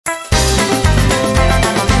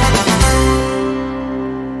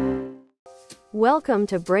Welcome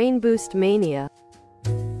to Brain Boost Mania.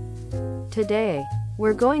 Today,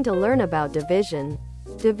 we're going to learn about division.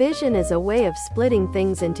 Division is a way of splitting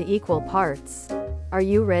things into equal parts. Are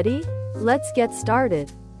you ready? Let's get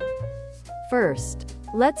started. First,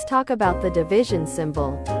 let's talk about the division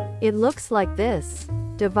symbol. It looks like this.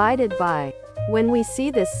 Divided by. When we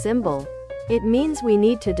see this symbol, it means we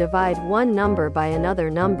need to divide one number by another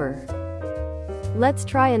number. Let's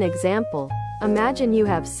try an example. Imagine you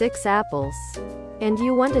have 6 apples, and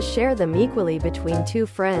you want to share them equally between 2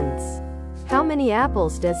 friends. How many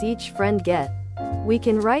apples does each friend get? We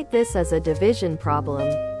can write this as a division problem.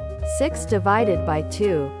 6 divided by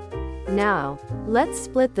 2. Now, let's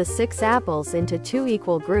split the 6 apples into 2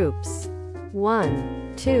 equal groups.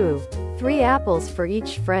 1, 2, 3 apples for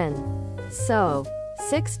each friend. So,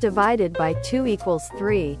 6 divided by 2 equals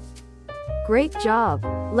 3. Great job!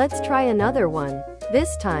 Let's try another one.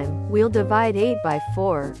 This time, we'll divide 8 by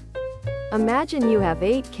 4. Imagine you have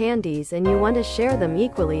 8 candies and you want to share them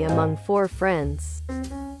equally among 4 friends.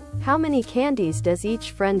 How many candies does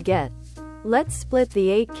each friend get? Let's split the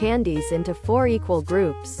 8 candies into 4 equal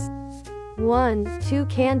groups. 1, 2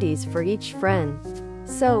 candies for each friend.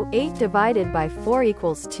 So, 8 divided by 4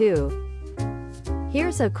 equals 2.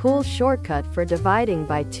 Here's a cool shortcut for dividing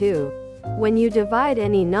by 2. When you divide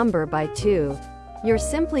any number by 2, you're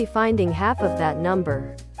simply finding half of that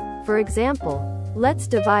number. For example, let's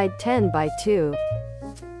divide 10 by 2.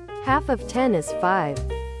 Half of 10 is 5.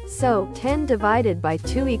 So, 10 divided by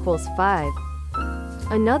 2 equals 5.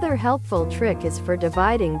 Another helpful trick is for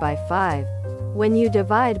dividing by 5. When you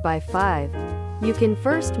divide by 5, you can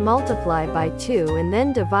first multiply by 2 and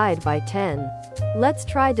then divide by 10. Let's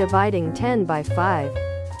try dividing 10 by 5.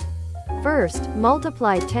 First,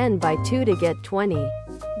 multiply 10 by 2 to get 20.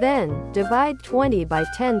 Then, divide 20 by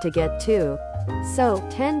 10 to get 2. So,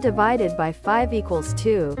 10 divided by 5 equals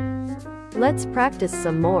 2. Let's practice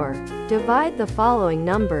some more. Divide the following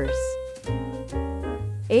numbers.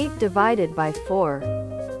 8 divided by 4.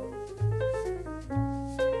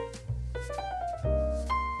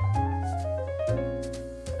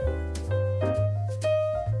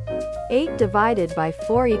 8 divided by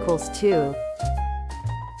 4 equals 2.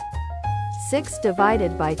 6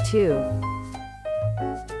 divided by 2.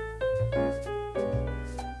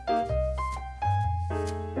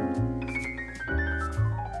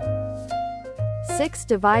 6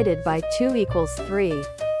 divided by 2 equals 3.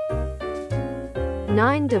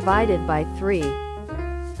 9 divided by 3.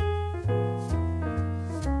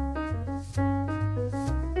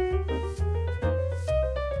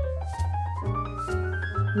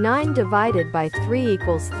 9 divided by 3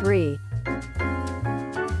 equals 3.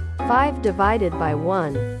 5 divided by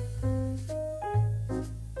 1.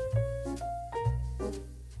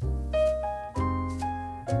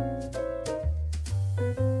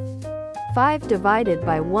 5 divided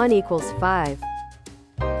by 1 equals 5.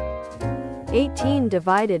 18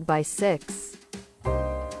 divided by 6.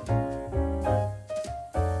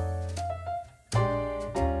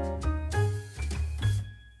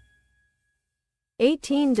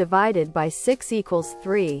 18 divided by 6 equals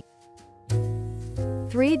 3.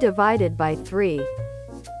 3 divided by 3.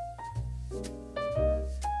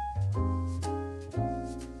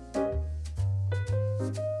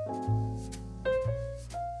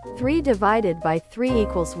 3 divided by 3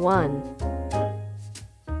 equals 1.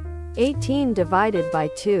 18 divided by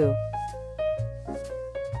 2.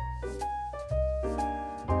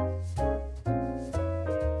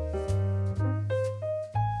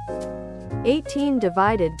 18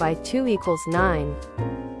 divided by 2 equals 9.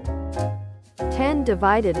 10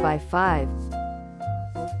 divided by 5.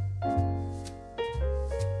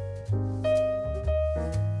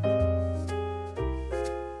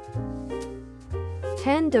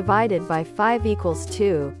 10 divided by 5 equals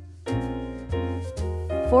 2.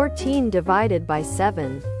 14 divided by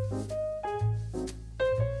 7.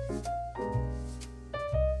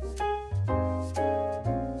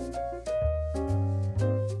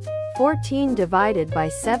 14 divided by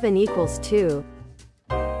 7 equals 2.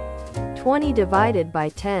 20 divided by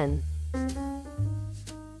 10.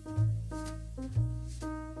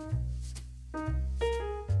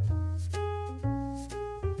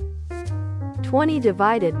 20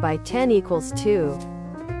 divided by 10 equals 2.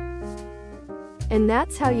 And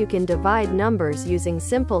that's how you can divide numbers using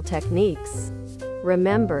simple techniques.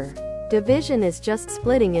 Remember, division is just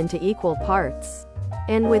splitting into equal parts.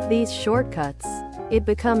 And with these shortcuts, it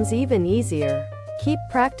becomes even easier. Keep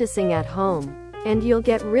practicing at home, and you'll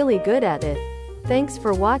get really good at it. Thanks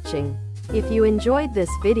for watching. If you enjoyed this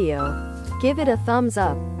video, give it a thumbs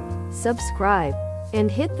up, subscribe, and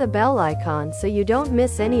hit the bell icon so you don't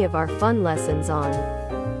miss any of our fun lessons on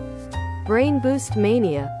Brain Boost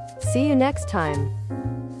Mania. See you next time.